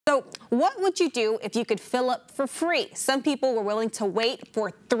So what would you do if you could fill up for free? Some people were willing to wait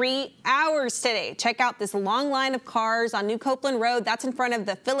for 3 hours today. Check out this long line of cars on New Copeland Road. That's in front of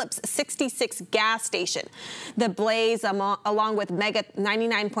the Phillips 66 gas station. The Blaze, along with Mega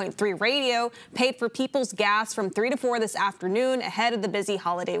 99.3 Radio, paid for people's gas from 3 to 4 this afternoon ahead of the busy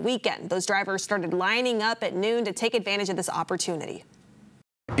holiday weekend. Those drivers started lining up at noon to take advantage of this opportunity.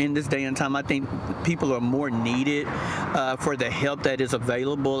 In this day and time, I think people are more needed for the help that is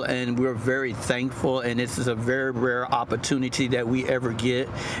available, and we're very thankful, and this is a very rare opportunity that we ever get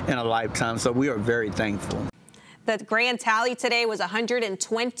in a lifetime, so we are very thankful. The grand tally today was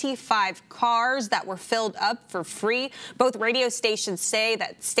 125 cars that were filled up for free. Both radio stations say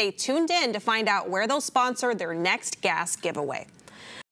that stay tuned in to find out where they'll sponsor their next gas giveaway.